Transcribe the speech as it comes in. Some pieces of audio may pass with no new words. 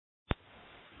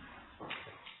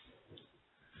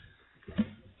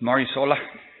Marius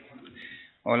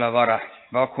Ola var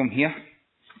welkom hier.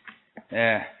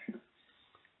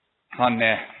 Han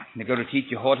de går tid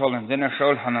til hotel en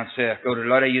zinnerschool, han has går de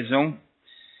lade gezongen.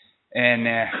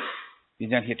 En vi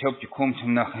zijn hier top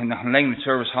gekomen nach een lange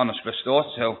service han ons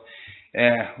bestort, zo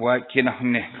waar ik nog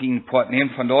een kleine part neem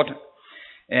van dort.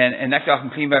 En ik dacht een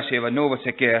klein beetje wat nu wat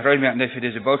ik ruim met voor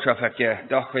deze boodschap ik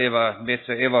dacht even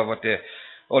beetje wat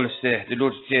alles de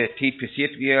laatste tijd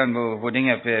passiert weer wo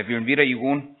dingen weer wieder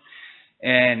gegaan.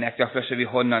 En ik dacht we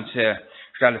hadden ons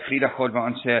stelle vrijdag hadden we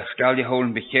ons stel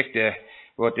gehouden bekijkt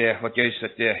wat juist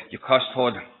dat gekost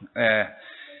had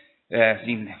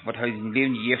zien wat hij zijn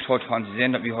leven gegeven had van zijn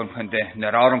zin dat we gewoon een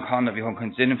radung kan dat we gewoon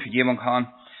een zin vergeving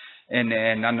kan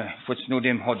en dan voorts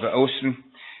dem hadden we Oosten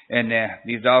en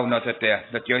we zagen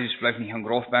dat Jezus blijft niet een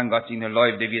grof ben Gott zijn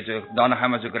leven die we zo daarna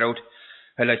hebben zo groot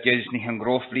hij laat Jezus niet een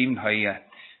grof blijven hij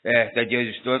dat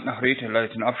Jezus dood naar uit hij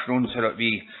laat het afschroeven zodat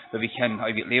we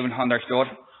kan leven han daar staat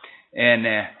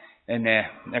en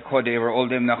ik had over al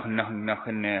dem nog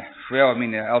een schwer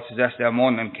mijn oudste 6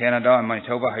 man in Canada in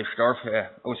Manitoba hij starf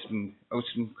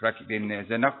Oosten krijg ik den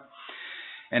zondag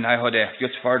en hij had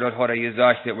juist voor dat had hij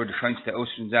gezegd dat we de schönste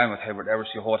Oosten zijn wat hij wordt ever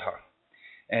gehad had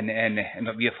en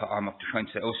dat we voor op de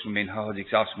schönste Oosten ben had ik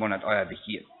zelfs maar net euer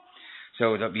beheerd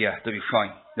zo dat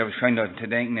we schön dat te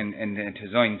denken en te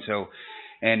zijn zo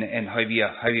en hij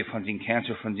weer van zijn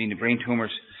cancer van zijn brain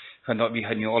tumors van dat we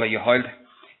hadden alle geheeld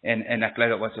en ik leid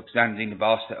dat was op zijn de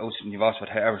beste Oosten die was wat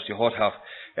hij ever gehad had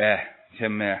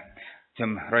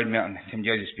zum Reitmerken zum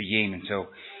Jezus begegnen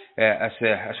zo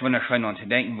als wunderschön aan te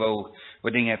denken wo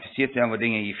dingen passiert zijn, wo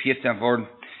dingen gevierd zijn worden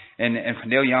en van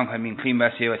deel jaren heb ik een klein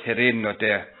beetje wat te reden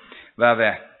dat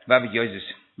waar we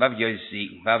Jezus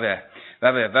zien, waar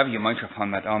we gemeenschap van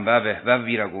met aan, waar we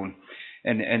weer gaan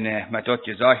en met dat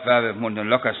gezegd waar we moeten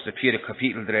Lukas de 4e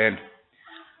kapitel draaien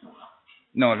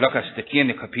Lukas de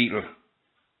 10e kapitel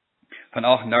van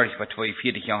 38 tot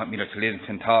 42 jaar met te lezen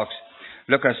van tags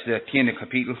Lukas de 10e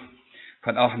kapitel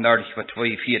van 38 tot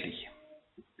 42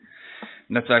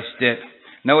 and that says that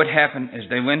now it happened as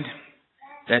they went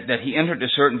that he entered a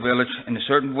certain village and a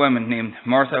certain woman named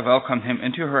Martha welcomed him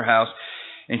into her house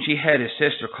and she had a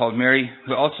sister called Mary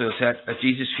who also sat at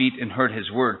Jesus' feet and heard his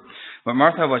word. But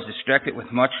Martha was distracted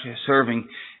with much serving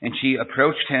and she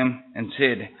approached him and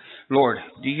said, Lord,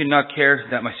 do you not care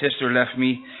that my sister left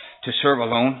me to serve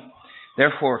alone?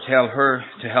 Therefore tell her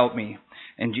to help me.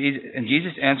 And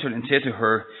Jesus answered and said to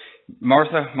her,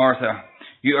 Martha, Martha,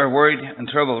 you are worried and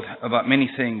troubled about many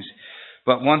things,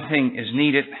 but one thing is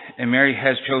needed, and Mary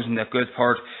has chosen that good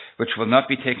part which will not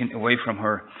be taken away from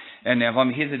her. En wat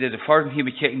we hier de vader hier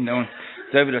bekijken dan,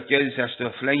 zijn we dat Jezus als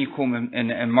de verlenging komen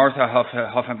en Martha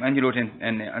heeft hem ingelaten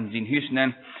en zijn huis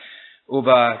nemen.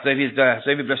 Maar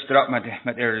zij we bestraft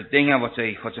met de dingen wat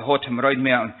ze had hem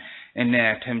uitmerken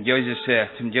en Tim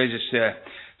Jezus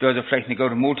door ze vielleicht een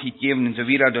goede moedheid geven en zo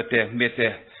weer dat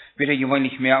weer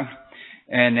gewöhnlich merken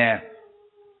en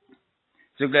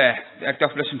so ik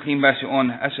dacht bloß een klein beetje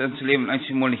aan als ons leven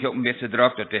eenmaal niet op een beetje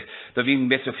draagt dat we een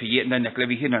beetje vergeten dan ik geloof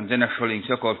hier dan zijn er schuldig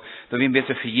zo dat we een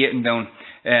beetje vergeten dan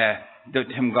dat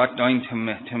hem Gott dankt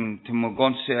hem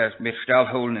ganz met stil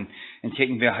houden en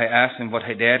kijken wie hij is en wat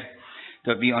hij deed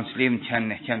dat we ons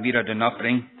leven kan weer daarna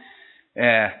brengen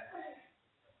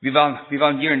we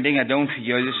willen hier een dingen doen voor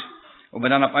Jezus maar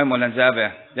dan op eenmaal dan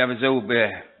zijn we zo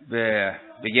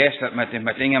begeistert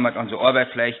met dingen met onze arbeid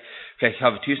vielleicht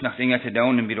haben wir thuis nog dingen te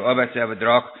doen en bij de arbeid zijn we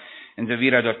druk en zo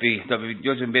weer dat we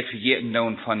dus een beetje vergeten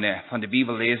doen van de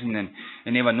Bibel lezen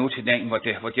en even nu te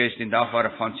denken wat juist in dag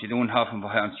waren van te doen hebben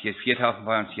wat hij ons gevierd heeft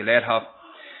wat hij ons geleerd heeft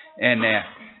en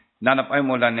dan op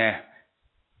eenmaal dan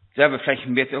zijn we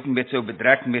vielleicht ook een beetje zo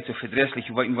bedreigd een beetje verdrießlich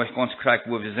weten wat ons krijgt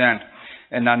waar we zijn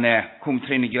en dan komt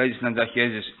trainen Jezus en dan zegt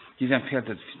Jezus die zijn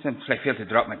vielleicht veel te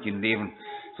druk met je leven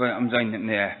om zijn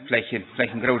vielleicht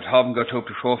een groot haben gaat op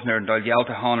te schaffen en dat geld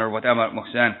te gaan of whatever het mag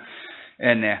zijn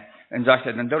en zegt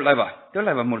hij dan doe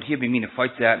liever maar hier bij mij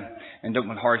fight zetten en doe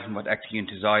maar horen wat ik hier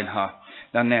te zeggen heb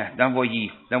dan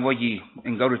wil je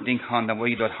een groot ding gaan dan wil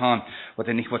je dat gaan wat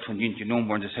er niet wordt van je genomen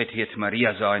worden dat hij hier te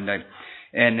Maria zijn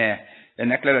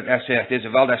en ik geloof dat deze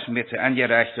wel dat een beetje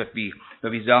aangereicht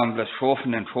dat we samen bloß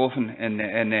schaffen en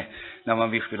dan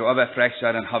wanneer we voor de arbeid vrij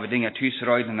zijn dan hebben we dingen thuis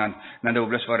rijden en dan doen we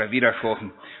bloß weer wieder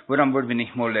schaffen. Waarom worden we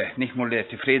niet meer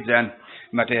tevreden zijn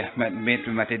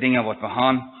met de dingen wat we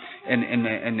gaan en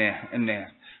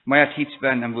meer tijd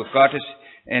spenden en voor Gottes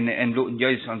en laten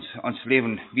Jezus ons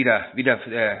leven wieder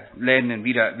leiden en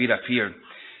wieder vieren.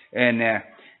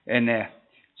 En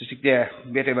dus ik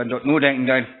weet even dat nu denken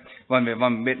dan when we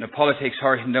met de politics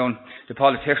horen doen, the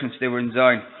politicians they were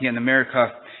saying here in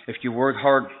America, if you work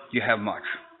hard, you have much.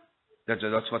 That's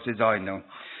what they say now.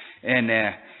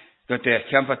 En dat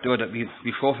kämpar då att vi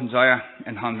schaffen säger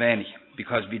en han wenig,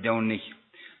 because we don't nicht.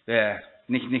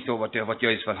 Nicht so what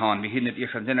Jesus will haben. Wir hinten ihr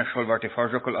schon sinner soll warte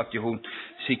versuchen abgeholen.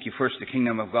 Seek ye first the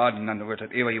kingdom of God, and dann wird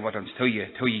das ever what uns tue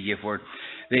je word.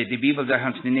 Die Bibel sagt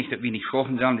uns nicht, dass wir nicht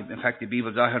schaffen sollen. In fact, die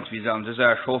Bibel sagt uns, wir sollen so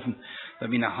sehr schaffen, dass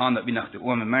wir nach Hand, dass wir nach den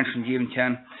armen Menschen geben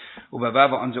können. Aber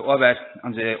wenn wir unsere Arbeit,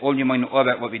 unsere allgemeine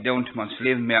Arbeit, was wir tun, uns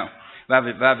Leben mehr, weil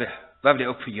wir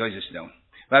auch für Jesus tun.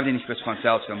 Weil wir nicht bloß von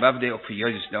selbst tun, weil wir auch für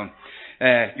Jesus tun.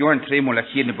 Joran dreimal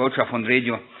hier in der Botschaft von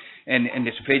Radio. En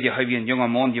das Prediger habe ich ein junger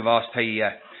Mann gewesen,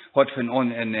 der hat von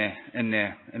uns ein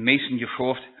Mason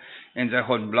geschafft, und sie hat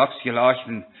einen Blocks gelacht,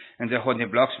 und sie hat den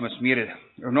Blocks mit mir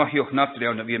noch hier knapp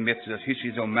drehen, und wir haben jetzt das Haus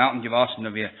wie so ein Mountain gewesen,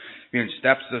 und wir in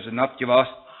Steps, das ist knapp gewesen,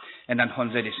 und dann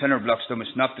haben sie die Centerblocks da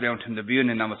mit knapp drehen, und in der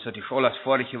Bühne, und dann hat die alles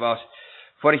vorig gewesen,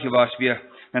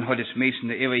 dann hat das Mason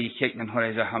da ewig gekickt, und dann hat er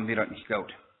gesagt, haben wir das nicht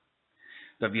geglaubt.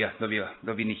 Da wir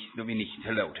nicht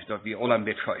laut, da wir alle ein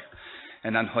bisschen scheu.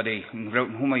 Und dann hat er einen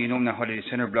roten Hummer genommen, dann hat er die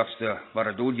Centerblocks da, war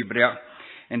er durchgebracht.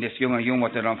 Und das junge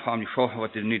was er dann vor allem geschaut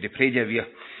hat, der nu de Prediger wir,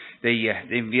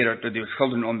 dem wir die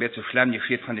Schulden um zu schlimm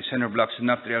geschieht von den Centerblocks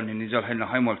abdrehen, und die soll halt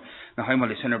noch einmal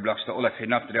die Centerblocks da alle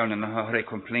abdrehen, und dann hat er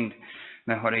complained.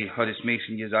 Dann hat das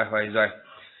Mason gesagt,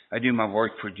 I do my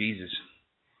work for Jesus.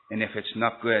 And if it's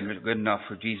not good enough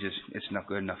for Jesus, it's not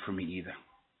good enough for me either.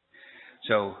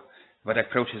 So, what I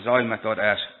approach is all my thought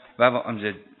as, weil wir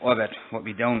unsere Arbeit, was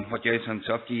wir tun, was Jesus uns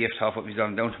aufgegeben hat, was wir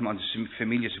sollen tun, um unsere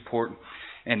Familie supporten,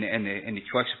 und die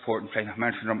Church supporten, vielleicht noch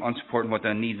Menschen um supporten, was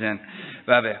da nie sind,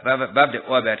 weil wir die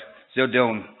Arbeit so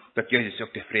tun, dass Jesus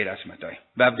auch zufrieden ist mit euch.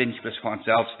 Weil wir nicht bloß für uns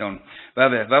selbst tun,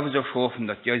 weil wir so schaffen,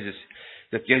 dass Jesus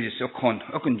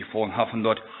auch in die Folgen haben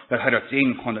dort, dass er das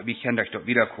sehen kann, dass wir Kinder dort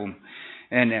wiederkommen.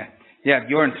 Und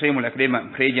Joran dreimal, ich rede mit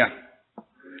dem Prediger,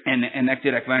 und ich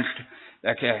dir gewünscht,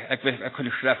 ich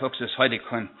könnte schlecht auch das heute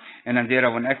können. Und dann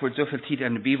wenn ich so viel Zeit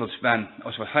in der Bibel spenden,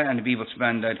 als was heute in der Bibel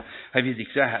spenden, habe ich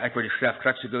gesagt, ich würde schlecht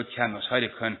so gut kennen, was heute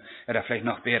können, oder vielleicht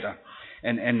noch besser.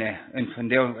 Und von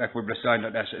der, ich würde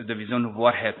sagen, dass wir so eine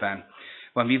Wahrheit werden.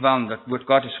 Wenn wir wollen, das Wort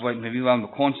Gottes wollen, wenn wir wollen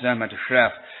bekannt sein mit der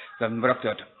Schrift, dann braucht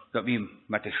das, dass wir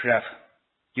mit der Schrift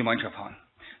Gemeinschaft haben.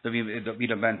 Dass wir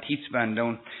da beim Tietz werden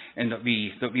tun, und dass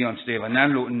wir uns da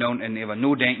anlauten tun, und über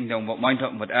nur denken tun, was meint hat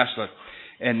und was erst hat.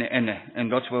 Und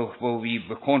das, wo wir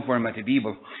bekannt worden mit der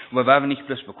Bibel. Aber weil wir nicht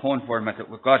bloß bekannt worden mit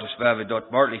Gottes, weil wir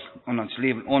dort wörtlich an uns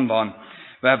Leben anbauen,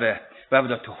 weil wir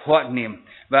dort zu Hort nehmen,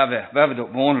 weil wir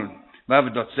dort wohnen, weil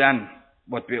wir dort sind,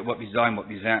 was wir sein, was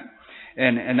wir sind.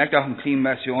 Und ich dachte, ein kleines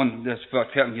Mission, das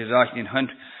wird fertig gesagt, den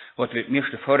Hund, was wir mir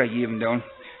Vater geben, der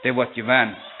wird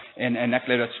gewinnen. Und ich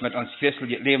glaube, das mit uns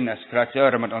christlichen Leben ist gerade so,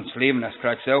 oder mit uns Leben ist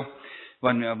gerade so,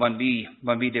 wenn wir die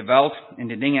Welt, in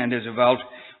die Dinge in dieser Welt,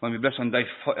 wenn wir bloß von der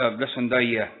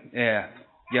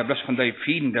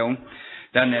Frieden tun,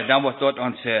 dann wird dort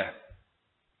uns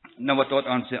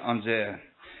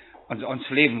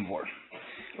Leben wollen.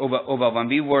 Aber wenn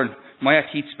wir wollen, mehr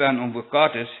Zeit spenden und wo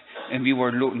Gott ist, und wir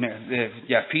wollen,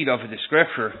 feed of the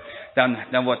Scripture, dann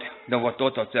wird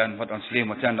dort sein, was uns Leben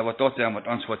wird sein, dann wird dort sein, was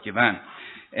uns wird gewinnen.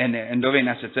 Und da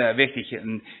ist es sehr wichtig,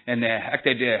 und ich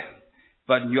denke,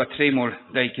 but jag dreimal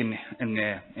där jag en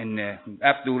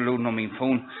app downloaden auf meinem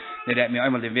Phone, der hat mir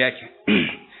einmal den Weg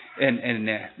en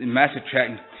Message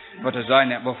checken, was er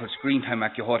sagen hat, wie viel Screentime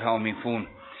ich gehabt habe auf meinem Phone.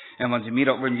 Und wenn sie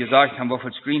mir auch gesagt haben, wie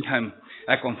viel Screentime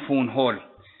ich am Phone habe,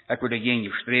 ich würde gegen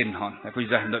gestreben haben. Ich würde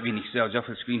sagen, dass wir nicht so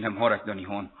viel Screentime habe ich da nicht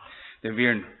haben. Da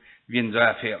wären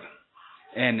sehr viel.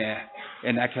 Und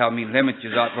ich habe mein Limit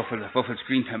gesagt, wie viel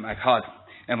Screentime ich habe.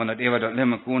 Und wenn das über das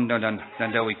Limit geht, dann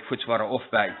darf ich kurz wieder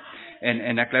aufbauen.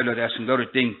 Und ich glaube, das ist ein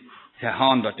gutes Ding zu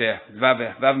haben, dass wir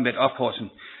mit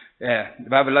aufpassen,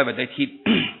 weil wir leider das hier,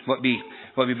 was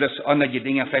wir bloß andere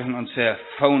Dinge vielleicht in unser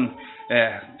Phone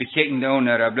bekicken tun,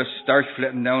 oder bloß stark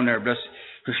flippen tun, oder bloß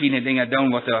verschiedene Dinge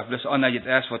tun, was bloß andere jetzt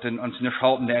erst, was uns nicht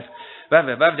halten wird. Weil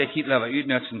wir das hier leider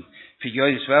utnutzen für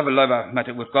Jesus, weil wir leider mit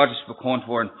dem Wort Gottes bekannt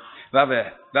worden, weil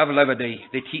wir leider die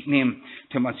Zeit nehmen,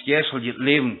 um uns Jesus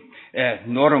Leben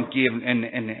Nahrung geben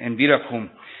und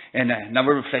wiederkommen. Und dann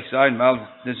würde ich vielleicht sagen, weil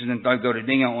das sind da gute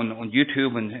Dinge und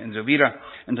YouTube und so weiter.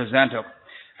 Interessant auch.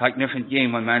 Halt nicht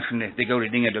entgegen, wenn Menschen die gute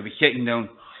Dinge da bekicken tun.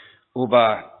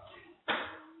 Aber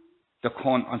da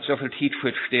kann uns so viel Zeit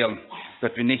für stellen,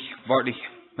 dass wir nicht wirklich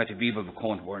mit der Bibel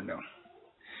bekannt worden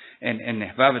sind.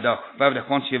 Und weil wir doch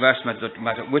ganz gewiss mit dem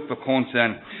Wort bekannt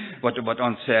sind, was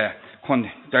uns kann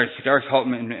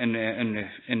durchhalten und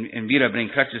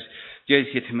wiederbringen. Vielleicht ist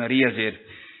Jesus hier zu Maria sagt,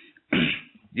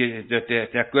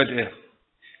 that good,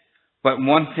 but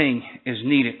one thing is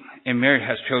needed, and Mary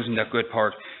has chosen that good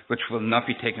part, which will not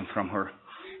be taken from her.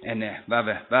 En waar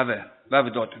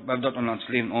we dat in ons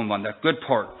leven aanwenden. The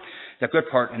good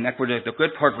part, en the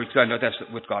good part we krijgen, dat is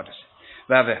wat God is.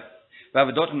 Waar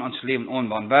we dat in ons leven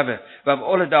aanwenden. Waar we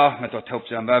alle dagen met dat hoop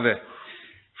zijn. Waar we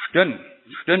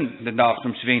stunden de dag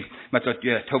om zwijn met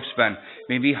dat hoop zijn.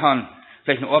 Maar we gaan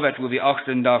vielleicht een arbeid waar we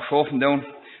 8 dagen schaffen doen.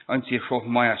 En ze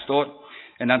schaffen mij als dat.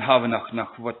 En dan hebben we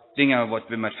nog wat dingen wat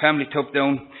we met family top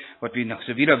doen. Wat we nog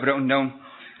zo wieder brauchen doen.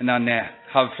 En dan hebben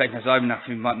we vielleicht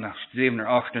nog 7 of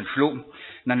 8 slopen.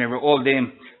 En dan hebben we al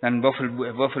dem, dan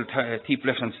hoeveel tijd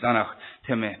blijft ons dan nog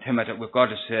met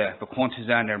Gottes bekend te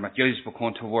zijn, met Jezus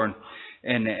bekend te worden.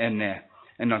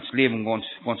 En ons leven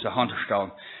ons de hand te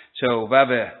stellen. Zo, we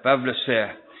hebben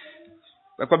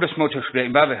moeten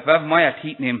spreken. We hebben meer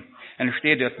tijd nemen. En er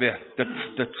staat dat we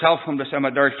dat zelf om dat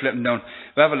allemaal doorflippen doen.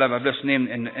 We hebben dus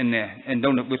nemen en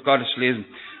doen dat met Gottes lezen.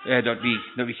 Dat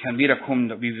we gaan wiederkomen,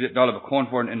 dat we alle bekend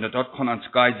worden. En dat kan ons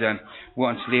guide zijn, hoe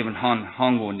ons leven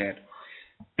hangen net.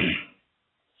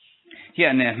 Hier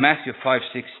in Matthew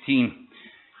 5:16.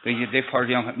 Die paar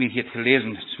Jahre hat mir hier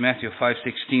gelesen. Das ist Matthew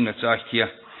 5:16, das sagt hier.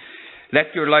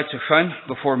 Let your light so shine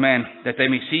before men, that they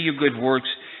may see your good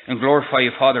works and glorify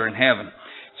your Father in heaven.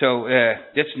 So,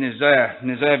 dit is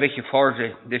een zeer wichtige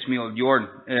voorzet, dit is mij al jaren,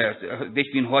 dit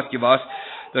is mijn hart geweest,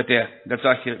 dat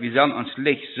zegt je, we zullen ons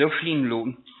licht zo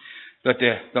schijnen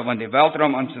laten, dat wanneer de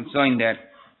weltraum ons zijn,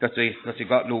 dat ze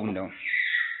God loven doen.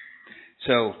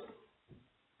 So,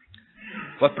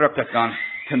 wat braucht dat dan,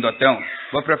 om dat doen?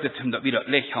 Wat braucht het om dat we dat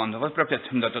licht hebben? Wat braucht het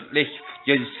om dat licht,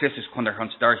 Jezus Christus kon er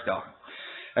ons durchdagen?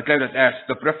 Ik geloof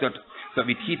dat braucht dat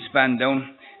we tijd spenden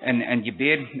doen, en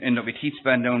gebed, en dat we tijd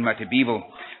spenden doen met de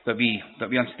Bijbel, dat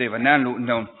we ons tegen aanloten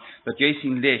doen, dat Jezus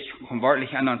licht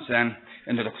waarlijk aan ons zijn,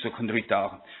 en dat ook zo kan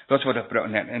durchdagen. Dat is wat ik braucht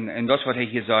net, en dat is wat hij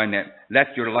hier zei net.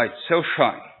 Let your light so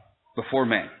shine before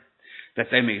men, that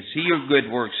they may see your good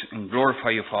works and glorify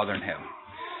your Father in heaven.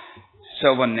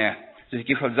 So wanneer, dus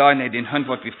ik wil zeggen, den hand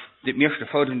wat we de meeste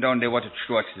fouten doen, die wat het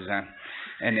sterkste zijn.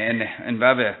 En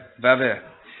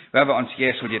waar we ons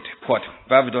Jezus dit pot,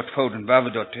 waar we dat fouten, waar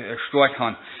we dat sterk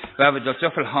gaan, waar we dat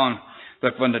zoveel gaan,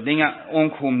 dat wanneer dingen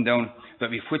aankomen doen, dat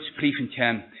we voets brieven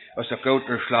kunnen, als dat God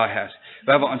erslagen is.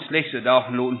 Waar we ons lichtste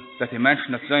dagen laten, dat de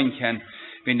mensen dat zijn kunnen,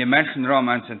 wenn de mensen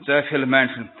rond zijn, zo veel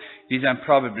mensen, die zijn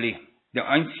probably de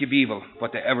einzige Bibel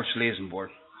wat er ever lezen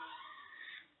wordt.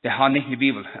 Die hebben niet de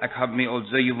Bibel. Ik heb me al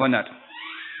zo gewunderd.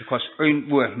 Ik was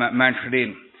irgendwo met mensen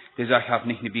reden, die zeggen, ik heb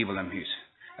niet de Bibel in huis.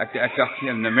 Ik dacht,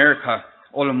 in Amerika,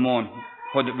 alle maanden,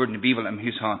 hadden we de Bibel in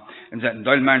huis hebben. En er zijn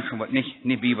veel mensen wat niet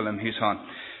de Bibel in huis hebben.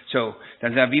 So,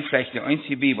 dan zijn we vielleicht de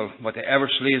einzige Bibel wat er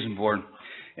ever lezen wordt.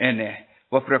 En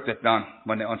wat braucht het dan,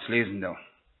 wanneer ons lezen doen?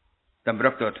 Dan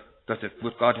braucht dat het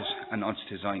woord Gottes aan ons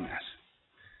te zijn is.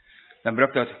 Dan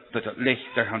braucht dat het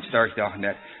licht daar ons durchdagen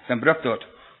net. Dan braucht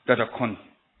dat het kon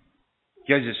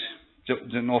Jezus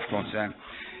zijn hoofdgrond zijn.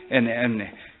 En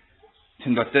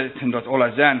toen dat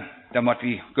alles zijn, dan moet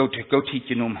we go tijd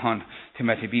genomen hebben, te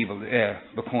met de Bijbel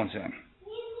bekend zijn.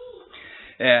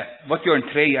 Wat jaren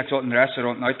 3, ik zat in een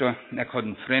restaurant uit, en ik had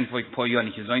een vriend waar ik een paar jaar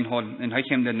niet gezien had, en hij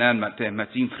kwam daarna met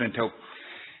zijn vriend op.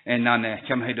 En dan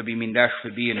kwam hij bij mijn desk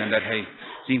voorbij, en dat hij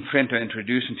zijn vriend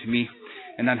introduced to me.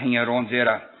 En dan ging hij rond,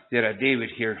 zei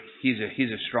David here,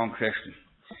 he's a strong Christian.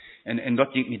 En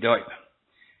dat ging me duip.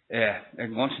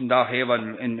 En ganzen dag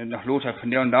hebben en nog later van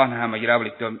de dag hebben we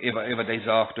graag even deze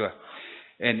zaak door.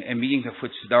 En wie ging er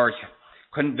voets daar?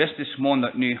 Kan best eens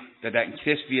maandag nu dat ik een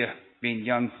Christ weer bij een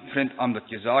jong vriend aan dat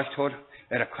gezegd had,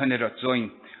 dat kan dat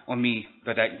zijn om mij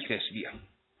dat ik een Christ weer.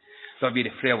 Dat weer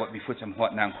de vrouw wat we voets am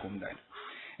hart aankomen dan.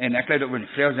 En ik geloof dat we een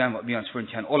vrouw zijn wat we ons voor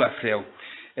zijn, alle vrouw.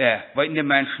 Weten de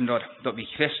mensen dat we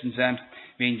Christen zijn,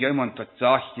 wenn jemand dat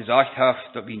gezegd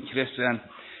heeft dat we een Christ zijn,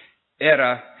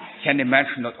 kan de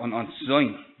mensen dat aan ons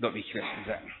zijn dat we Christen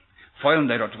zijn. Feilen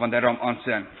die dat, wanneer aan ons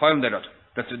zijn. Feilen die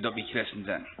dat we Christen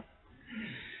zijn.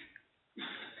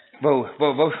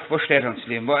 Wo staat ons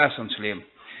leven? Waar is ons leven?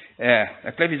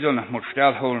 Ik geloof we zullen nog maar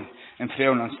stilhouden en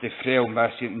vrouwen ons de vrouw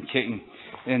waar ze in kijken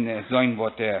en zijn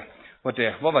wat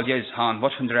wil Jezus gaan?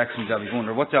 Wat voor directie zal we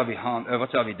gaan? Wat zal we gaan? Wat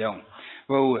zal we doen?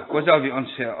 Waar zal we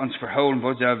ons verhouden?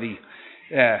 Waar zal we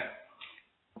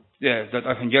dat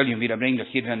evangelium wieder brengen? Dat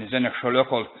iedereen is nog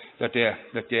gelukkig dat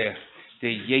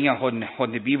de Jünger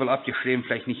hadden de Bibel abgeschrieben,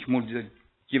 vielleicht nicht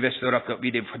gewiss darauf, dass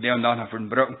wir den von der und nach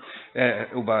verbrochen,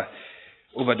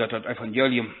 aber das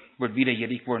Evangelium wird wieder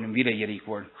gerichtet worden und wieder gerichtet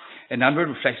worden. Und dann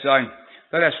würden wir vielleicht sagen,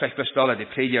 das ist vielleicht best alle die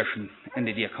Prediger und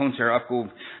die Diakonser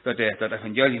abgehoben, das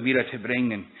Evangelium wieder zu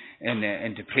bringen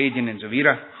und zu predigen und so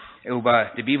weiter.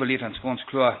 Aber die Bibel lehrt uns ganz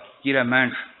klar, jeder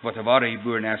Mensch, was der wahre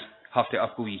geboren ist, hat die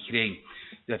Abgabe gekriegt,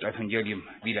 das Evangelium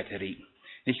wieder zu reden.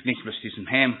 Nicht bloß diesem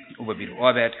Heim, aber bei der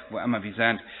Arbeit, wo immer wir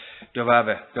sind, da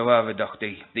war wir doch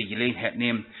die Gelegenheit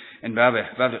nehmen, und wir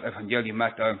das Evangelium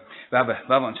macht,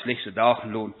 wir uns nicht so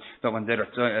dachen lohnen, dass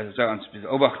wir so uns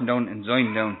beobachten tun und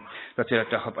sein tun, dass wir das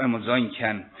doch auf einmal sein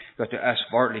können, dass wir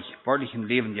erst wahrlich im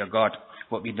Leben ja Gott,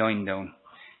 was wir tun.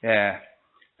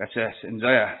 Das ist ein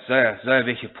sehr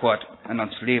wichtiger Part an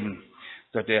uns Leben,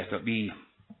 dass wir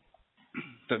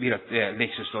das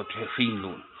nächstes dort schienen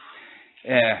lohnen.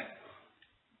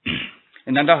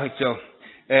 Und dann dachte ich so,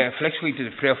 vielleicht schrieb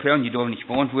die Frauen, die da nicht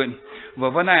beantworten,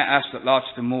 aber wann er erst das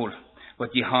letzte Mal,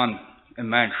 was die haben, ein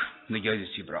Mensch nach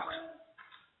Jesus gebracht.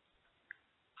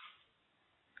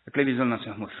 Ich glaube, wir sollen uns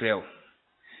noch mal fragen.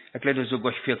 Ich glaube, so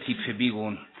gut viel Zeit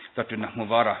vorbeigehen, dass du noch mal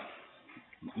wahre,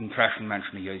 einen frischen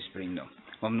Menschen nach Jesus bringen.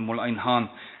 Wenn wir mal einen haben,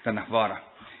 dann noch wahre.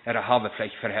 Er habe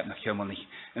vielleicht verhält noch einmal nicht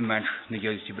ein Mensch nach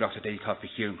Jesus gebracht, dass er die Kaffee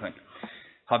hören kann.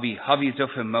 Habe ich so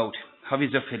viel Mut, habe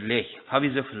ich so viel Licht, habe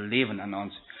ich so viel Leben an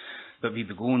uns, dass wir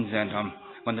begonnen sind,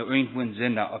 wenn da irgendwo ein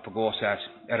Sünder auf der Gas ist,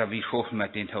 wie schaffen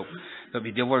mit den Tag, dass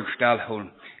wir die Wort still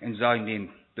holen und sagen denen,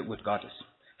 das Wort Gottes.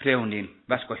 Fragen denen,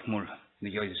 was Gott mal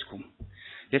nach Jesus kommen.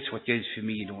 Das ist, was Jesus für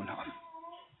mich getan hat.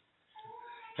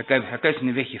 Ich glaube, das ist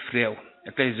eine wichtige Frau.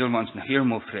 Ich glaube, sollen wir uns nachher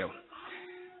mal fragen.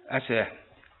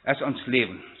 Als uns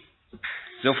Leben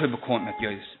so viel bekommt mit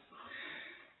Jesus,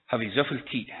 habe ich so viel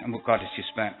Zeit an Wort Gottes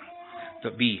gespendet,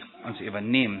 dass wir uns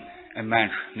übernehmen, einen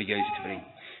Mensch nach Jesus zu bringen.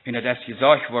 Wenn das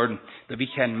gesagt worden, dass wir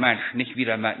keinen Mensch nicht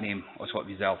wieder mitnehmen, als was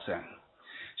wir selbst sind.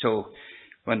 So,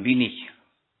 wenn wir nicht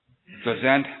so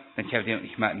sind, dann können wir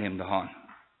nicht mitnehmen daheim.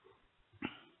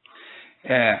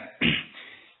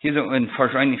 Hier so in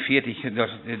Vers 41, da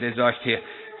sagt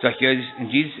Jesus,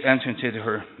 and Jesus answered and said to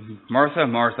her, Martha,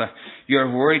 Martha, you are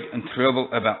worried and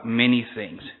troubled about many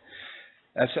things.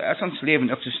 Als ons leven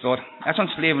ook zo staat, als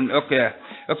ons leven ook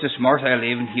das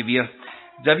Martha-leven hier weer,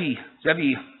 dat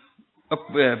we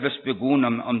ook best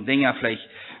begonnen om dingen vielleicht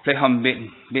haben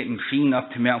een beetje Schienen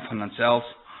op te merken van onszelf.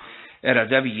 Dat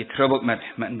we getroubled met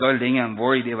een deel dingen en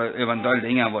worried over een deel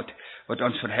dingen wat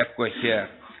ons verhebt,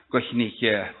 gleich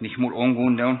nicht mal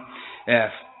angehen doen.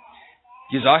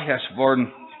 Gesagt ist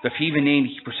worden, dass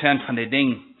 95% von den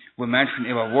Dingen, wo Menschen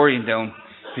über worryen doen,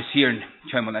 passieren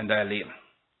schon in dein Leben.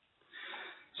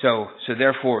 So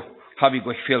therefore habe ich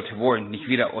euch viel zu worryen, nicht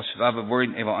wieder aus, weil wir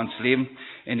worryen über uns Leben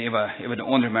und über die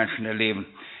anderen Menschen ihr Leben.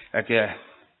 Weil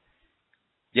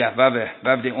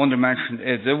wir die anderen Menschen,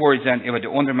 so worried sind über die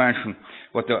anderen Menschen,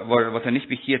 was nicht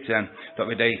bekehrt sind, dass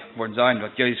wir die wollen sagen,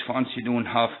 was Jesus für uns zu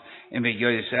tun hat, und wie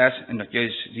Jesus ist, und dass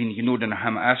Jesus seine Gnade nach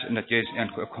ihm ist, und dass Jesus ihn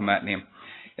auch mitnehmen.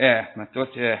 Maar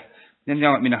tot, dan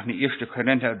gaan we naar de 1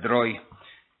 Korinther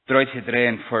 3 te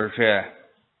drehen, vers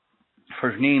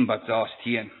 9 bis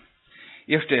 16.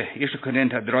 1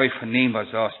 Korinther 3, vers 9 bis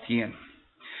 16.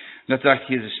 Dat sagt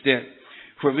Jesus steht,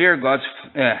 for we are God's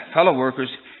fellow workers,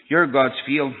 you're God's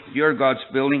field, you're God's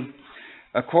building,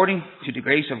 according to the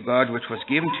grace of God which was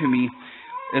given to me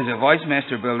as a wise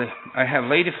master builder. I have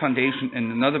laid a foundation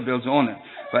and another builds on it,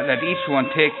 but let each one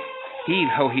take heed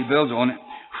how he builds on it.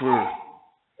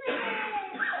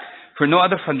 For no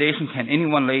other foundation can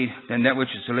anyone lay than that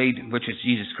which is laid, which is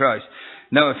Jesus Christ.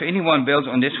 Now if anyone builds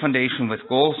on this foundation with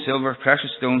gold, silver,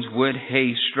 precious stones, wood,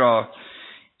 hay, straw,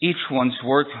 each one's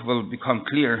work will become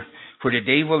clear, for the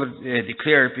day will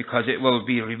declare it, because it will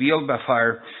be revealed by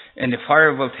fire, and the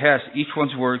fire will test each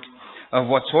one's work of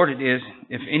what sort it is.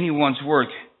 If anyone's work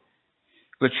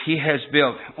which he has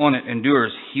built on it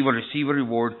endures, he will receive a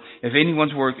reward. If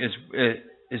anyone's work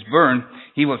is burned,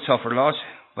 he will suffer loss,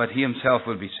 but he himself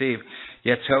will be saved,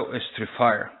 yet so is through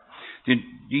fire. Do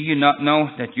you not know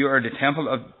that you are the temple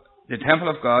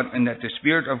of God, and that the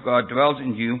Spirit of God dwells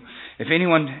in you? If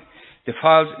anyone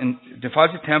defiles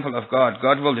the temple of God,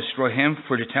 God will destroy him,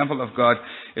 for the temple of God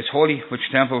is holy, which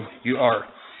temple you are.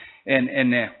 And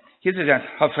hier ist das,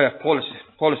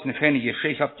 Paulus eine feine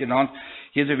Geschichte genannt.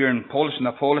 Hier sind wir in Paulus und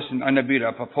Apollos, und einer wieder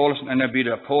Apollos und einer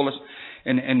wieder Apollos,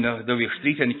 und da wir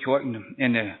streiten in die Kirchen,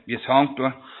 und wir sagen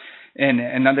da.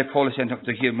 En dan de Paulus zegt ook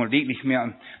dat hier maar deutlich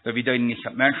mehr, dat we dat niet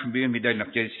op mensen bouwen, we dat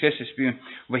op Jezus Christus bouwen.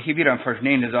 Maar hier weer aan vers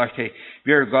 9 zegt hij,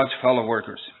 we are God's fellow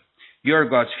workers. You're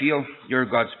God's field, you're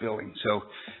God's building. So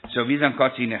we zijn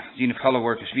Gott zijn fellow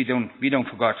workers. We doen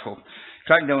voor God hoop.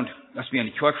 Kijk dan, als we aan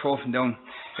de kerk hopen doen,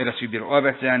 als we bij de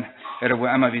arbeid zijn, of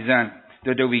waar immer we zijn,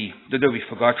 dat doen we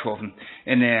voor God hopen.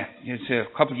 En a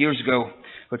couple years ago,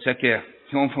 wat zeg je,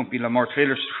 gewoon van bij Lamar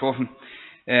Trailers hopen,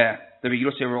 dat we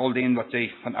juist over al die wat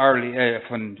zij van Arley,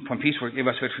 van Peacework, ik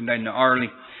was weer van daar naar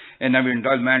Arley, en dan weer een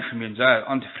deel mensen met zijn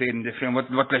ontevreden, die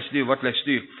vragen, wat les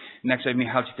du? En ik zei, mij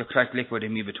haalt zich de krijg lik wat hij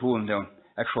mij betonen dan,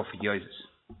 ik schoof voor Jezus.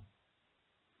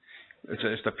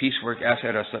 is de piecework as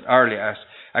dat early as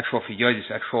ik schoof voor Jezus,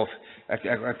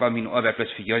 ik wou mijn arbeid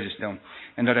voor Jezus doen.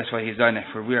 En dat is wat hij zei,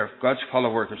 for we are God's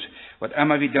fellow workers. Wat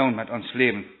immer we doen met ons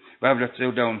leven, we hebben dat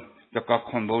zo doen, dat God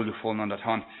kon boldly volgen aan dat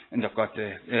hand, en dat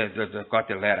God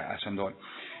de leren als en dat.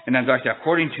 En dan zegt hij,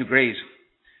 according to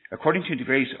the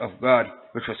grace of God,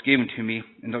 which was given to me,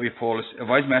 and that we Paulus, a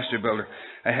wise master builder,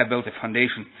 I have built a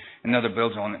foundation, another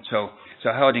builds on it. So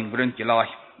houding brunt gelag,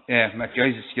 met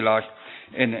Jezus gelag,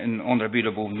 in onder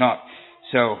Bibelboom not.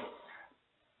 So,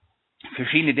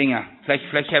 verschillende dingen.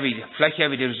 Vielleicht hebben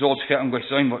we de results ver om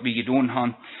gezien wat we gedaan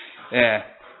hebben.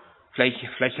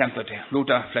 Vielleicht haben wir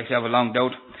Luther, vielleicht haben wir lang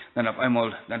dood. Dann auf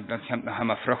einmal, dann haben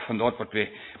wir Frucht von dort,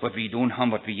 was wir gedaan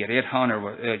haben, was wir geredet haben,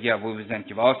 oder wo wir sind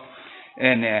gewesen.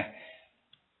 En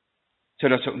so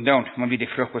dat ze doen, maar wie de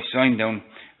vrucht was zijn doen,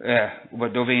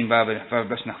 wat doorheen waar we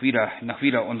best nog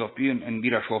wieder onderbuien en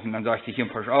wieder schoven, dan zegt hij hem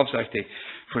vers 11, zegt hij,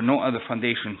 for no other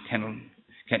foundation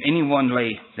can anyone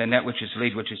lay than that which is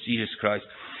laid, which is Jesus Christ.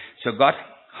 So God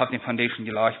hat een foundation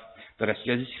gelegd, dat is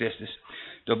Jezus Christus.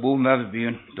 Daarboven waar we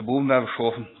buien, daarboven waar we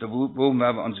schoven, daarboven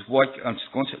waar we ons woord, ons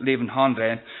ganze leven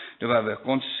handreden, daar waar we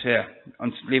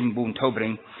ons leven boven toe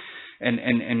brengen.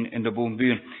 En de boom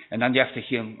buien. En dan zegt hij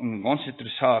hier een ganz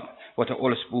interessant wat er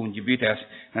alles boven gebeurd is.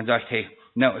 En dan zegt hij,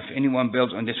 now if anyone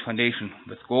builds on this foundation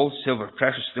with gold, silver,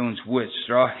 precious stones, wood,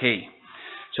 straw, hay.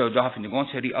 Zo daar hebben de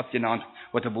ganse serie opgenaamd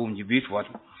wat er boven gebeurd wordt.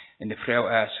 En de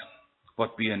vrouw is,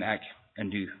 wat buien ik en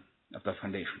doe op dat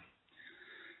foundation.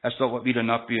 Is dat wat we er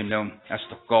not buien doen? Is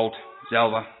dat gold,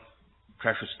 silver,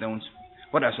 precious stones?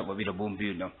 Wat is dat wat we er boven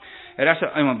buien doen? Het is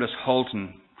dat eenmaal dus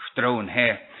holten, stro en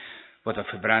hay. Wat er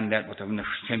verbrannt is, wat er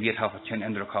geen weet heeft, wat geen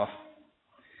indruk heeft.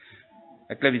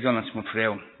 Ik geloof, we zullen ons moeten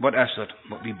vragen, wat is dat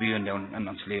wat we buien doen in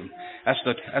ons leven? Is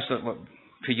dat wat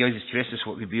voor Jezus Christus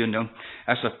wat we buien doen?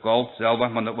 Is dat gold,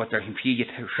 zilver, maar dat wat er geen vier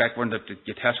geschakt wordt, dat het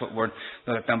getest wordt worden,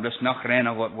 dat het dan bloos nog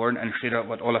reiner wordt worden, en steeds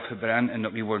wat alle verbrannt, en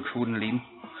dat we worden schulden leven.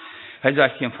 Hij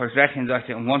zegt in vers 13, zegt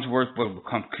hij, and one's work will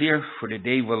become clear, for the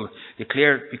day will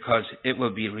declare, because it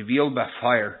will be revealed by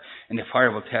fire, and the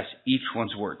fire will test each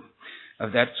one's work.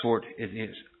 Of that sort it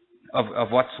is, of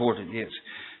what sort it is.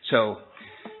 So,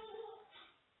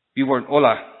 we weren't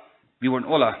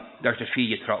alle daar te veel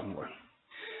getrokken worden.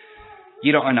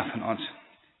 Jeder einer van ons,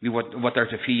 wat daar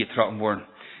te veel getrokken worden.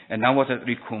 En dan wordt het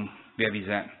uitkomen, waar we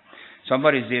zijn.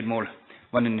 Somebody said mal,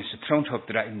 wanneer een citroentop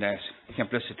drinken is, dan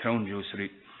komt citroenjuice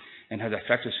eruit. En hij zegt,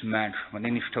 dat is een mens,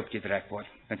 wanneer een stop gedrukt wordt,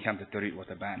 dan komt het eruit wat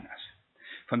de baan is.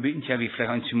 Van buiten hebben we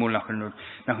vielleicht einmal nach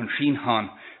een Schien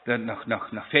gaan, nach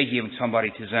vergeben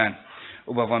somebody te zijn.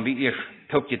 Maar wanneer we eerst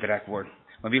topgedrukt worden,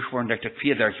 wanneer we gewoon dat het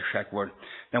 4 dagen geschakt wordt,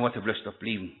 dan wordt er bloos op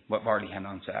blijven, wat waarlijk aan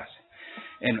ons is.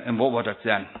 En wat wordt dat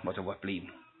zijn, wat er wordt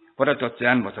blijven? Wat er dat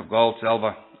zijn, wat er gold,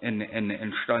 zilver,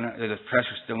 en stone,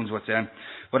 precious stones wat zijn,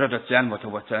 wat er dat zijn, wat er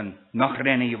wordt zijn, nog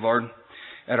reiner geworden,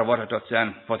 en wat er dat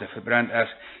zijn, wat er verbrannt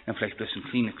is, en vielleicht bloos een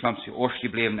kleine klampje oors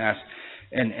gebleven is,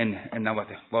 en dan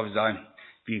wat we zijn.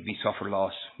 We suffer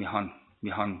loss.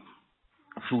 We gaan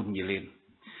schulden geleden.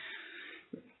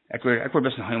 Ik wil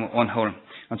best nog helemaal aanhouden.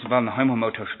 Want we willen nog helemaal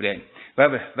motor spreken.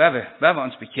 We hebben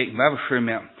ons bekeken, we hebben schön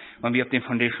meer. Want we op de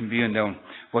foundation buien doen,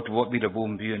 wat we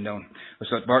daarboven buien doen. Dus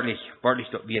dat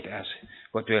waarlijk dat weet is,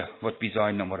 wat we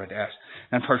zijn en wat het is.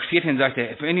 En vers 14 zegt hij,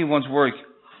 if anyone's work,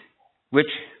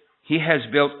 which he has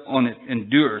built on it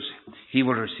endures, he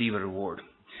will receive a reward.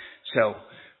 So,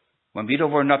 wanneer we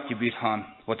daarvoor not gebeurd hebben,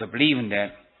 wat er blijven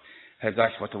dat, hij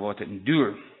zegt wat er wordt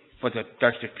endure, wat er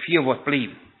daar veel wordt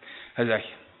blijven, hij zegt,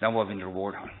 dan wordt we een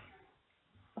reward hebben.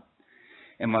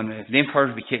 En wanneer we den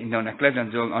vers bekijken dan, ik geloof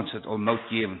dan zullen ons het al moed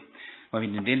geven.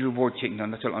 Wanneer we den reward kijken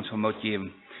dan, dat zal ons al moed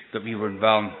geven, dat we worden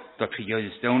wel, dat we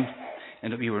Jezus doen, en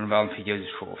dat we worden wel voor Jezus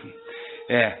schoven.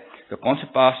 De ganze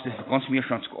Paste, de ganze meer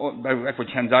van ons, ik wil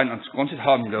gaan zeggen, ons ganze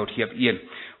haben dood, je hebt hier,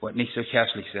 wat niet zo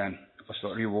herzlich zijn, als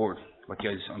dat reward. Wat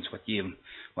Jezus ons wat geven,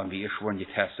 wanneer we eerst worden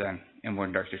getest zijn en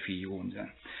worden daar te veel gewoon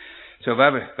zijn. Zo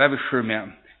we hebben schön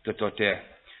meer dat wat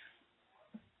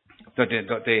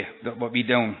we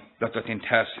doen, dat een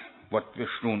test wat we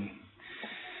doen.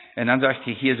 En dan zegt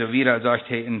hij hier zo weer, zegt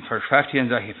hij in vers 15,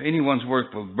 zegt if anyone's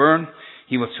work will burn,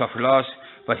 he will suffer loss,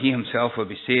 but he himself will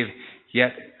be saved,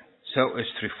 yet so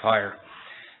is through fire.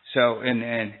 So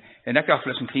en ik dacht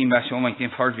een klein beetje om, ik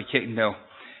denk vers we kijken nou.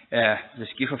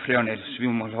 Dus ik heb vrouwen, dus we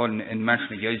moeten houden in mensen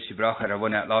die Jezus gebracht hebben, waar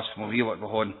net last van wie wat we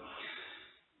houden.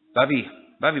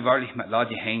 Waar we waarlijk met laat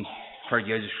je heen voor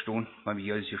Jezus staan, waar we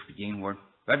Jezus hier begehen worden.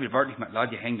 Waar we waarlijk met laat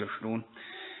je heen daar staan,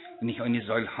 en niet aan die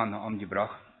zuil gaan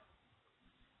omgebracht.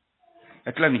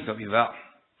 Ik geloof niet dat we wel.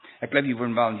 Ik geloof we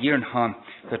worden wel een jaren gaan,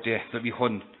 dat we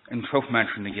houden een schoof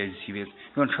mensen die Jezus geweest.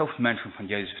 Nur een schoof mensen van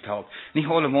Jezus verteld. Niet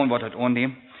allemaal wat het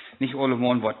aanneemt. nicht alle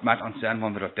wollen, was mit uns sein,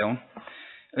 wenn wir das tun.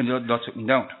 Und das ist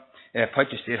down.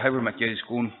 Heute steht, wir mit Jesus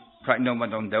gehen, praten da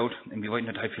mit uns dort, und wir wollten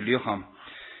nicht viel Lüge haben.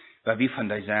 Weil wir von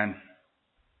da sein,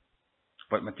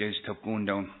 was mit Jesus top gehen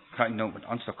down, praten da mit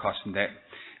uns da kosten,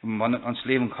 und man hat uns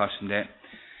Leben kosten,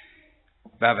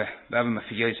 weil wir mit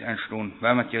für Jesus einstehen,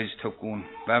 weil wir mit Jesus top gehen,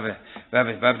 weil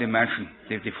wir die Menschen,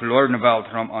 die verlorene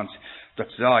Welt haben uns,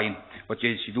 das sagen, was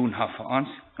Jesus tun hat für uns,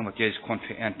 und was Jesus kann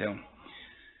für uns tun.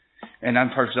 And then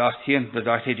Vers 18, da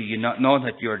sagt er, do you not know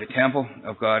that you are the temple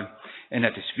of God, and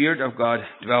that the Spirit of God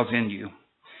dwells in you?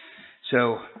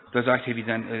 So, da sagt er,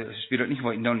 das Spirit nicht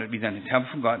wollten, dass wir dann den Tempel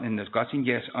von Gott, und das Gott in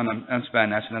Jesus an uns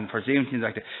bein ist. Und dann Vers 17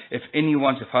 sagt er, if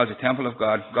anyone defiles the temple of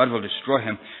God, God will destroy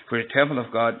him, for the temple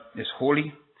of God is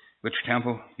holy, which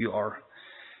temple you are.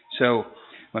 So,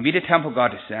 wenn wir der Tempel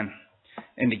Gottes sind,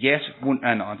 und der Geist wohnt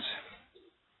an uns,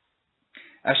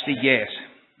 ist der Geist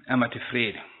immer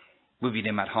zufrieden, wo wir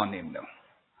den mit annehmen.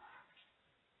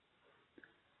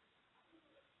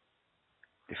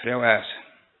 Die Frau ist,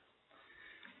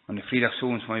 und der Freitag so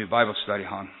uns, wenn wir Bibelstudy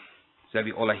haben, sind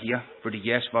wir alle hier, wo die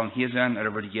Geist wollen hier sein,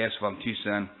 oder wo die Geist wollen zu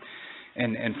sein,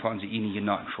 und von sie ihnen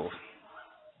genaten schaffen.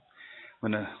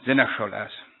 Wenn der Sinnerschule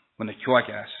ist, wenn der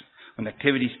Kirche ist, wenn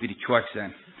Activities bei der Kirche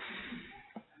sind,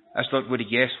 ist dort, wo die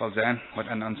Geist will sein, was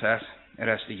an uns ist,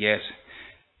 ist die Geist.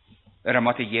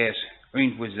 Muss die Geist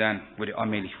irgendwo sein, wo die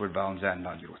allmählich wird wollen sein,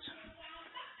 dann gut.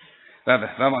 Weil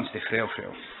wir uns die Frau.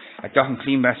 Ich dachte ein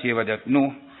klein bisschen über das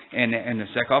nur, und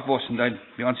das sag abwasser, dann,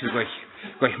 wir uns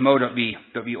gleich mal, dass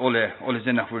wir alle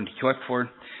sind nach, wo in die Kirche fahren.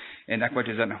 Und ich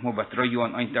wollte sagen, noch mal bei 3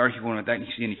 Jahren, 1 Tag geworden, und ich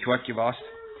nicht in die Kirche gewesen.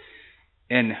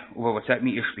 Und, was das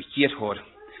mir respektiert hat,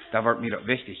 da wird mir das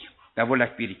wichtig. Da will ich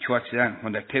bei der Kirche sein.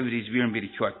 Wenn die Activities wären bei der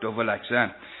Kirche, da will ich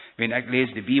sein. Wenn ich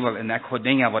lese die Bibel und ich habe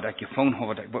Dinge, was ich gefunden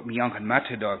habe, was mir an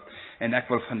Mathe da, und ich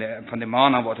will von den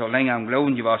Männern, was länger am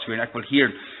Glauben gewesen wären, ich will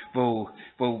hören,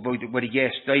 wo die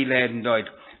Gäste einladen dort,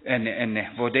 und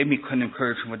wo die mich können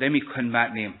encouragen, wo die mich können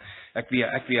mitnehmen. Ich bin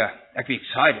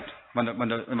excited,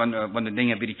 wenn die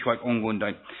Dinge bei der Kirche umgehen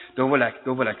dort. Da will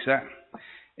ich sein.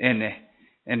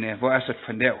 Und wo ist das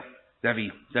von dir? Da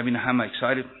wir noch einmal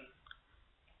excited.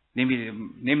 Nehmen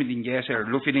wir den Gäst, oder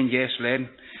lassen wir den Gäst laden.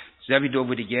 Sehr wie da,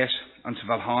 wo die Gäste uns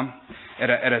will haben.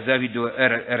 Sehr wie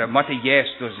da, muss die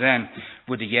Gäste da sein,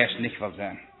 wo die Gäste nicht will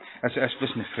sein. Also, es ist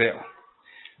bloß eine Frau.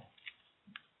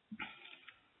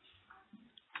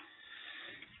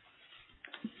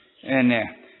 Und,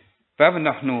 wenn wir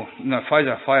noch nur eine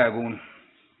Feier gehen,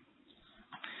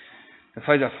 die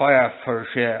Feier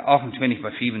für 28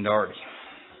 bei 35.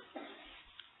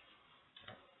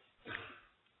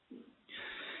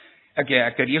 Ich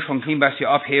kann hier schon ein klein bisschen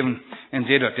abheben und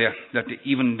sehe, dass wir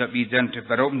sind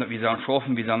verroben, dass wir sollen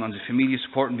schaffen, wir sollen unsere Familie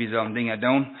supporten, wir sollen Dinge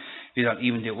tun, wir sollen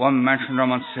eben die armen Menschen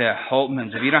um uns halten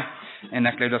und so weiter. Und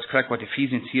ich glaube, das kriegt, was die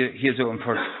Ephesians hier so im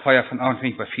Feier von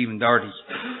 28 bei 35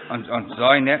 und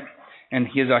sagen nicht. Und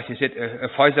hier sagt es jetzt,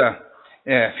 Feier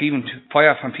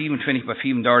von 25 bei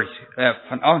 35,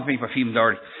 von 28 bei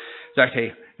 35, sagt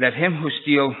er, let him who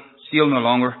steal no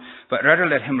longer, but rather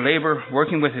let him labor,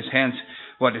 working with his hands,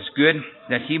 what is good,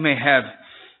 that he may have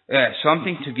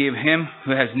something to give him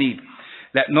who has need.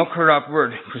 Let no corrupt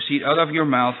word proceed out of your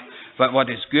mouth, but what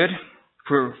is good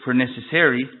for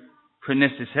necessary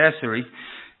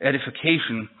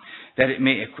edification, that it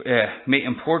may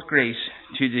impart grace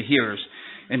to the hearers.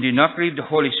 And do not grieve the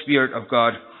Holy Spirit of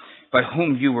God, by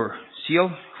whom you were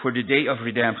sealed for the day of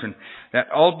redemption. Let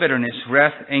all bitterness,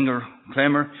 wrath, anger,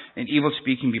 clamor, and evil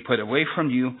speaking be put away from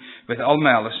you with all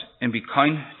malice, and be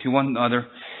kind to one another,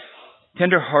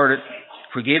 tender-hearted,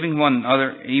 forgiving one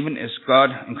another, even as God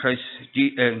in Christ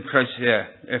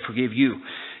forgave you.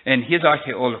 Und hier sagt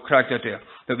er auch,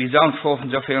 dass wir sollen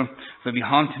schaffen so viel, dass wir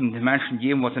Hand in den Menschen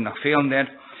geben, was noch fehlen wird,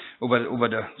 über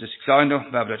das Gesagende,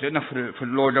 weil wir das noch für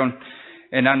den Lord tun.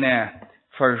 Und dann,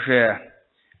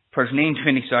 Vers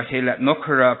 29 sagt, hey, let no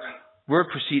corrupt word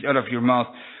proceed out of your mouth,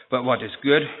 but what is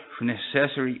good for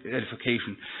necessary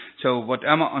edification. So, was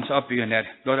immer uns abbiegen hat,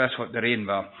 das ist, was wir reden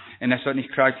wollen. Und das wird nicht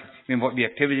gesagt, wenn wir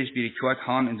Activities bei der Kirche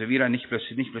haben und so weiter, nicht bloß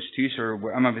Tüß oder wo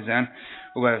immer wir sind,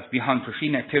 aber wir haben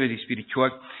verschiedene Activities bei der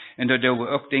Kirche und da wir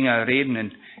auch Dinge reden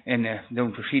und da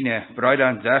verschiedene Brüder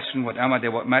und Schwestern, was immer,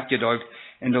 der wird mitgedeutet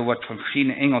und da wird von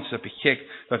verschiedenen Engels bekickt,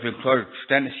 dass wir klar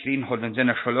ständig reden haben und sind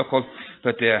ja schon auch,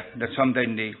 dass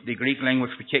sometimes die Greek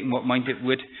language bekicken, was meint it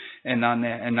wird, und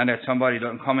dann hat somebody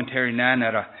dort ein Commentary nennen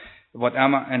oder was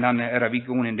immer, und dann wir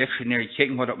gehen in Dictionary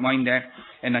kicken, was das meint,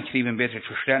 und dann kriegen wir ein bisschen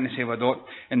Verständnis über dort,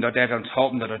 und dort hat uns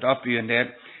helfen, dass das abbiegen wird.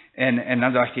 Und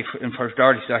dann sagt er in Vers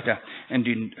 30, sagt er, and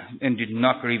do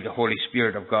not grieve the Holy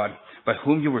Spirit of God, by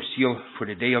whom you were sealed for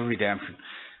the day of redemption.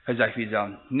 Er sagt, wir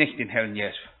sollen nicht den Herrn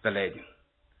Jesus beleidigen.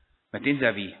 Mit dem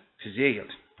sind wir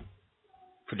versegelt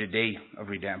für the day of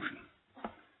redemption.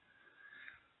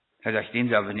 Er sagt, den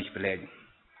sollen wir nicht beleidigen.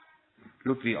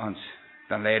 Lut wir uns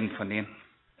dann leiden von denen.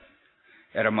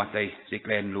 Macht sich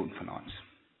leiden luten von uns.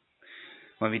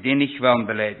 Wenn wir den nicht wollen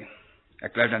beleidigen,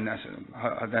 ich glaube, dann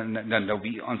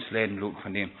wir uns leiden luten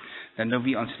von dem. Dann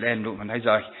wir uns leiden luten. Und er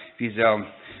sagt, wir sollen,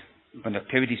 wenn die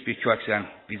Activities beschwert sind,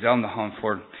 wir sollen nach Hause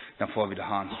fahren, dann fahren wir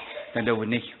daheim. Dann wir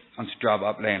nicht uns Job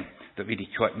ablehnen, dass wir die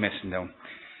Kirche missen.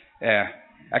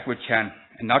 Ich würde gerne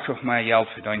een nachschrift mij geld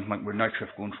verdienen, maar ik moet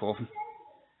nachschrift gewoon schaffen.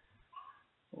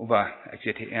 Aber ich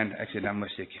sehe, dann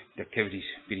muss ich die Activities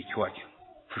für die Kirche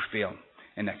verspielen.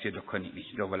 Und ich sehe, da kann ich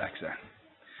nicht, da will ich sein.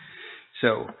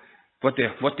 So, what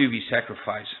do we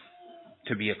sacrifice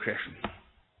to be a Christian?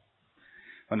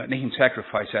 Wenn das nicht ein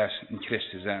Sacrifice ist, ein Christ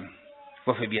zu sein,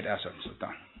 wofür wird es uns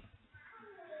dann?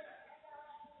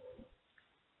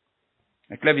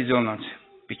 Ich glaube, wir sollen uns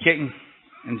bekicken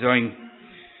und sagen,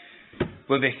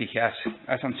 wo wichtig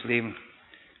ist uns Leben,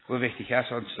 wo wichtig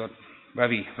ist uns dort, weil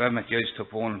wir mit Jesus zu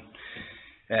wohnen,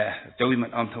 da wir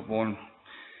mit ihm zu wohnen,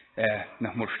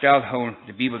 nach mal still holen.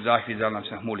 Die Bibel sagt, wir sollen uns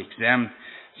nach mal examen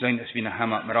sein, dass wir nach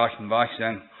ihm am rechten Weg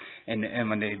sind. Und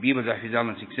wenn die Bibel sagt, wir sollen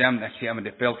uns examen, ich sehe immer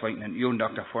die Bild, weil ich einen Uhren da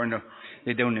vorne,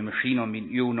 die tun eine Maschine und mit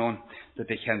den Uhren an, dass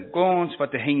ich ganz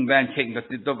was da hängen werden, kicken, dass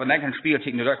wenn ich ein Spiel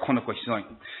kicken, das kann ich euch sein.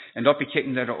 Und dort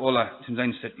kicken sie da alle, zum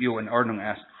sein, dass die Uhr in Ordnung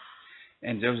ist.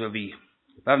 Und so wie,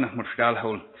 wir noch mal still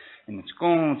holen. Und es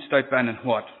ganz dort werden und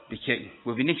hart bekicken.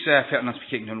 Wo wir nicht sehr fertig uns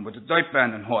bekicken können, aber dort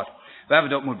werden und hart. Weil wir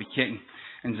dort mal bekicken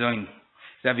und sagen,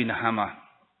 da wir nach Hammer,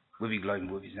 wo wir glauben,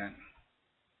 wo wir sind.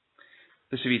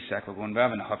 Das ist wie ich sage, wir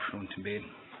werden noch abschließen zum Beten.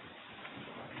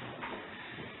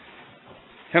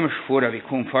 Himmlisch Vater, wir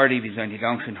kommen vor dir, wir sagen die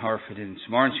Dankeschön, Herr, für den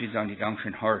Morgens, wir sagen die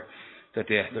Dankeschön, Herr, dass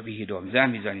wir hier da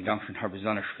sind, wir sagen die Dankeschön, Herr,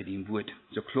 besonders für den Wort,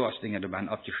 so klar Dinge dabei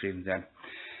abgeschrieben sind.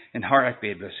 Und Herr, ich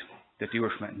bete bloß, dass du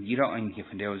uns mit jeder einen hier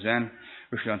von dir sein,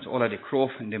 wir uns alle die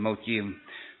Kraft und die Mut geben,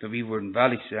 dass wir würden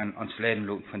wahrlich sein, uns leiden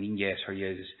lassen von ihnen, Herr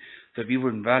Jesus, dass wir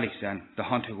würden wahrlich sein, die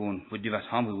Hand zu gehen, wo du was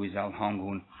haben, wo wir sollen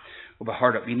haben, aber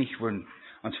Herr, dass wir nicht würden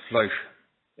uns Fleisch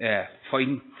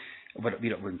feiden, aber dass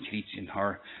wir das würden kriechen,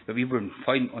 Herr, dass wir würden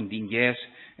feiden an den Jesus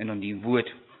und an den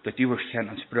Wort, dass du uns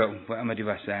brauchen, wo immer du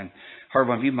was sein. Herr,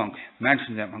 wenn wir manche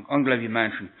Menschen sind, manche ungläubige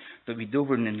Menschen, dass wir da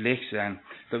würden in Licht sein,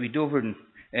 dass wir da würden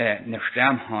eine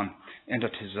Stimme haben, und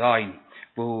das zu sein,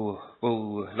 wo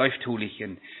leuchttulich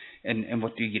und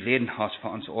was du gelesen hast für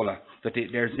uns alle, dass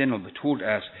der Sinn und betont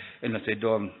ist, und dass wir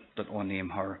da das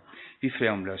annehmen, Herr. Wir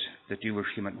freuen uns, dass du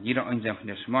jemand, jeder einsam von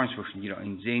des Morgens, jeder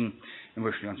einen sehen, und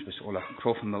uns bis alle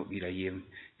Kraft und Mut wiedergeben.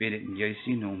 Bete in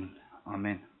Jesu Namen.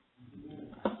 Amen.